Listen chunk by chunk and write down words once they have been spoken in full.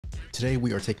Today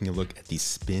we are taking a look at the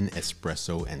Spin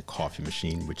Espresso and Coffee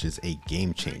Machine, which is a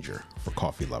game changer for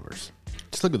coffee lovers.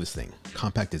 Just look at this thing.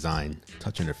 Compact design,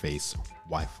 touch interface,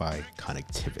 Wi-Fi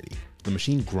connectivity. The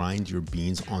machine grinds your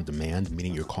beans on demand,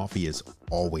 meaning your coffee is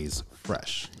always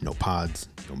fresh. No pods,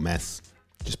 no mess,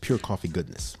 just pure coffee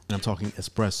goodness. And I'm talking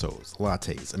espressos,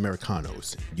 lattes,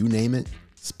 Americanos, you name it,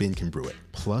 Spin can brew it.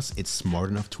 Plus, it's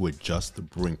smart enough to adjust the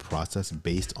brewing process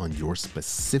based on your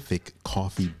specific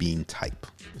coffee bean type.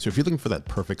 So if you're looking for that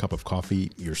perfect cup of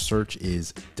coffee, your search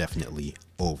is definitely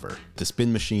over. The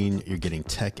Spin machine, you're getting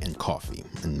tech and coffee.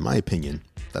 In my opinion,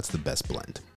 that's the best blend.